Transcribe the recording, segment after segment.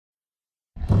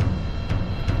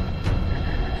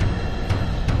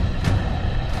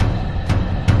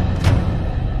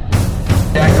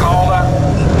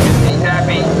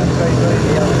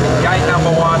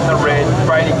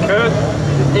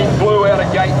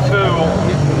2.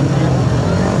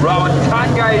 Rowan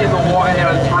Tungay in the white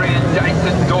out of 3, and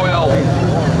Jason Doyle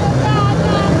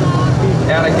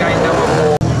out of gate number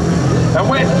 4. And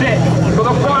we're set for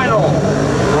the final.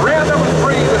 Round number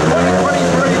 3, the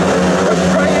 2023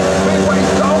 Australian Speedway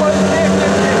Solo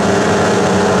Championship.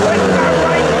 Let's go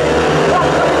racing.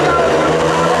 What's going to go?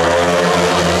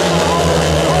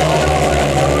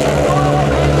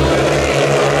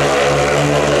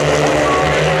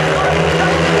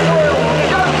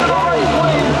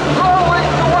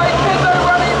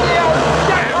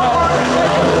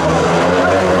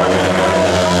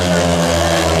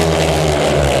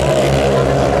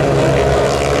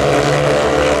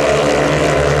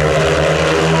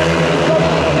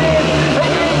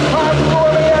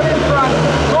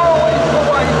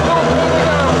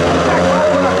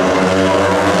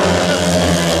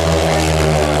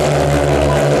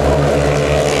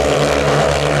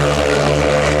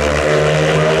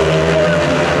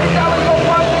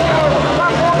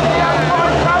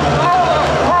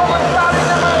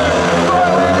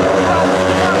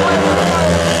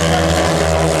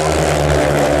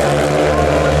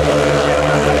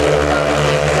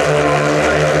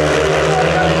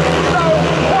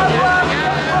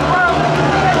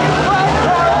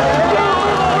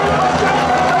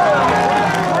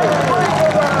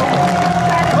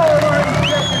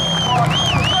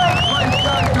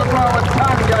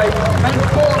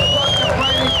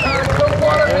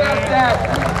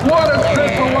 What a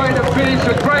triple way to finish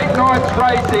a great night's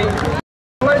racing.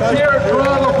 Let's hear it for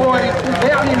all the boys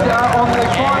out on the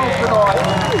final tonight.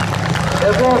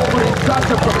 They've all put in such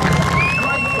a great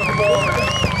performance.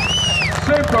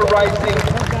 Super racing,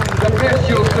 the best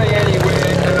you'll see anywhere,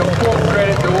 and a full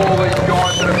credit to all these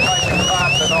guys that have taken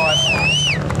part tonight.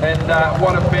 And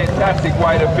what a fantastic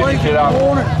way to finish it up.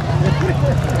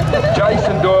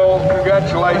 Jason Doyle,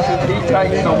 congratulations, he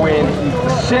takes the win.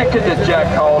 Second to Jack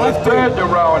Holder, third to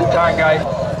Rowan Tungay.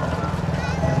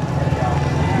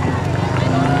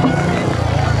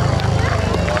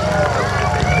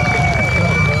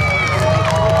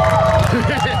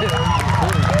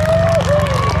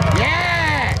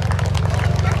 Yeah!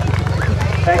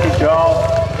 Thank you, Joel,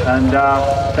 and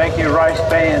thank you, race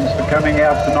fans, for coming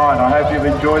out tonight. I hope you've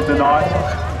enjoyed the night.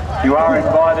 You are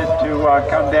invited to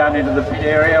come down into the pit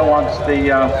area once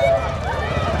the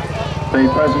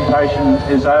presentation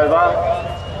is over.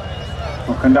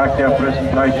 We'll conduct our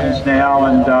presentations now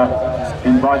and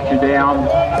invite you down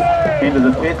into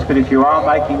the pits. But if you are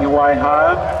making your way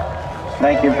home,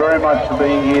 thank you very much for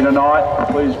being here tonight.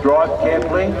 Please drive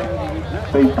carefully,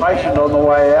 be patient on the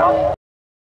way out.